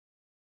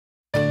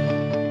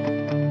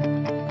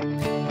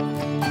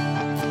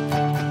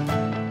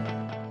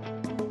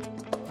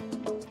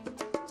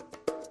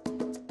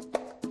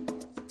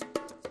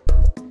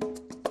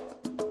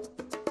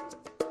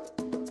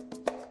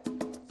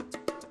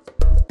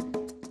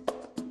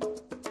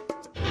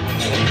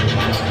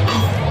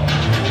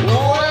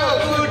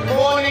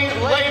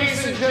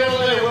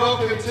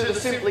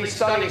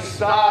absolutely stunning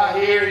star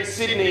here in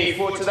Sydney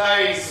for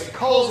today's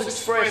Coles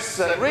Express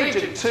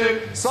Region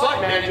 2 Site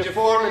Manager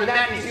Forum, and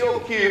that is your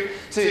cue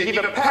to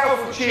give a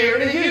powerful cheer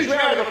and a huge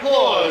round of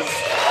applause.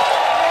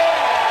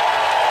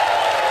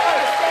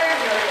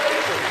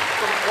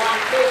 From one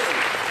person.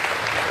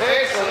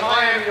 Excellent.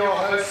 I am your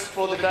host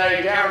for the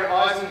day, Darren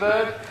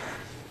Isenberg.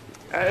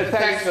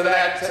 Thanks for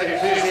that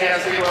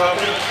enthusiastic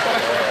welcome.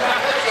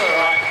 That's all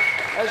right.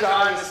 As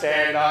I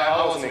understand,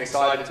 I wasn't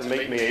excited to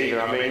meet me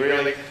either. I mean,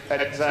 really,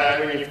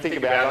 when you think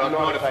about it, I'm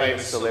not a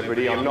famous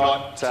celebrity. I'm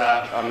not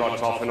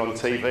often on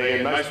TV,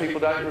 and most people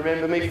don't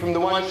remember me from the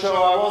one show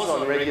I was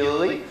on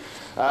regularly.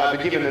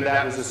 But given that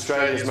that was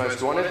Australia's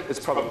Most Wanted, it's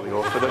probably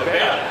all for the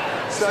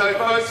better. So,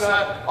 folks,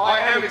 I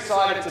am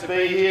excited to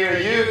be here. Are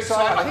you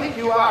excited? I think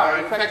you are.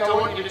 In fact, I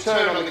want you to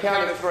turn on the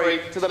count of three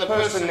to the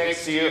person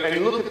next to you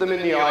and look at them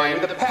in the eye and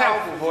with a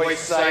powerful voice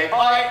say,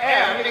 I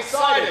am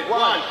excited.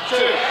 1, 2,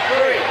 3.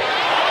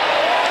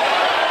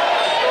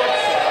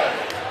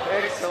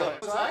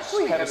 Excellent. I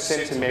actually have a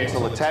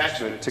sentimental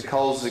attachment to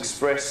Coles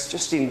Express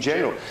just in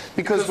general,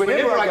 because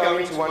whenever I go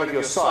into one of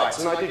your sites,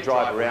 and I do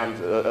drive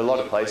around a lot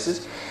of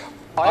places,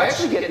 I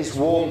actually get this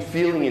warm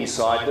feeling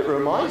inside that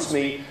reminds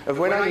me of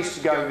when I used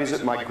to go and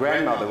visit my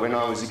grandmother when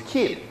I was a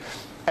kid.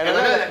 And I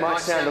know that might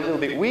sound a little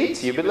bit weird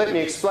to you, but let me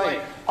explain.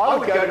 I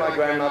would go to my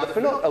grandmother for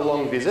not a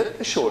long visit,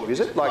 a short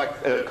visit, like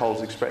a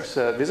Coles Express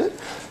visit.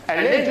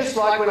 And then, just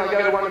like when I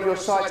go to one of your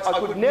sites, I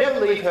could never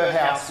leave her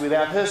house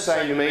without her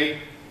saying to me,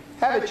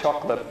 have a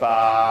chocolate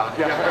bar.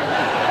 2,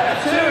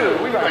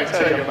 we won't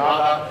tell your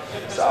mother.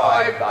 So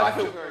I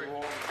feel very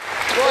warm.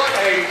 What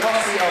a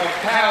posse of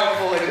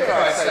powerful and, dare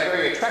I say,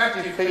 very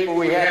attractive people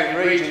we have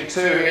in Region 2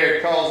 here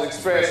at Coles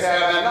Express. How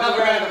about another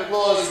round of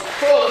applause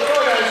for the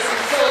photos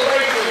and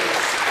celebrations.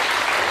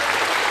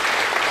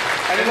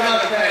 And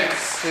another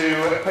thanks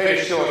to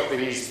Peter Short for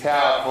his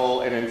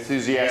powerful and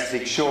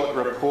enthusiastic short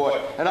report.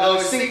 And I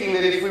was thinking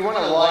that if we want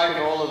to liken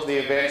all of the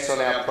events on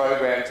our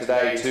program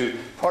today to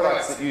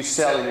products that you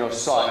sell in your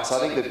sites, I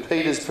think that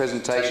Peter's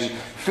presentation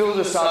filled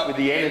us up with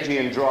the energy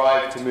and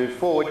drive to move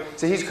forward.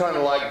 So he's kind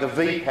of like the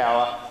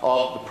V-power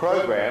of the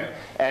program.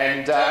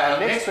 And our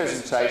next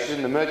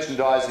presentation, the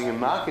merchandising and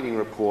marketing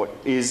report,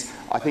 is,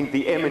 I think,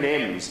 the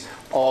M&Ms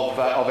of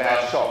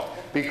our shop.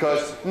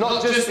 Because,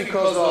 not just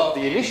because of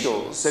the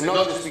initials, and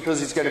not just because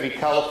it's going to be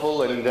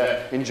colourful and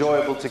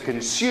enjoyable to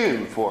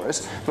consume for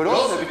us, but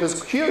also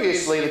because,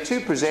 curiously, the two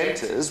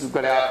presenters, we've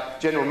got our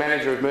General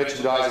Manager of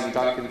Merchandising,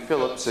 Duncan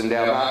Phillips, and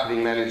our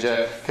Marketing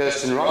Manager,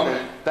 Kirsten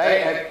Romnan,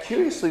 they have,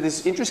 curiously,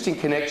 this interesting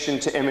connection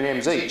to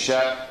M&Ms each.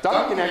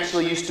 Duncan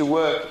actually used to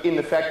work in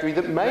the factory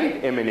that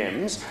made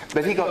M&Ms,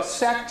 but he got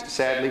sacked,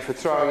 sadly, for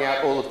throwing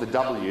out all of the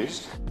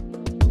W's.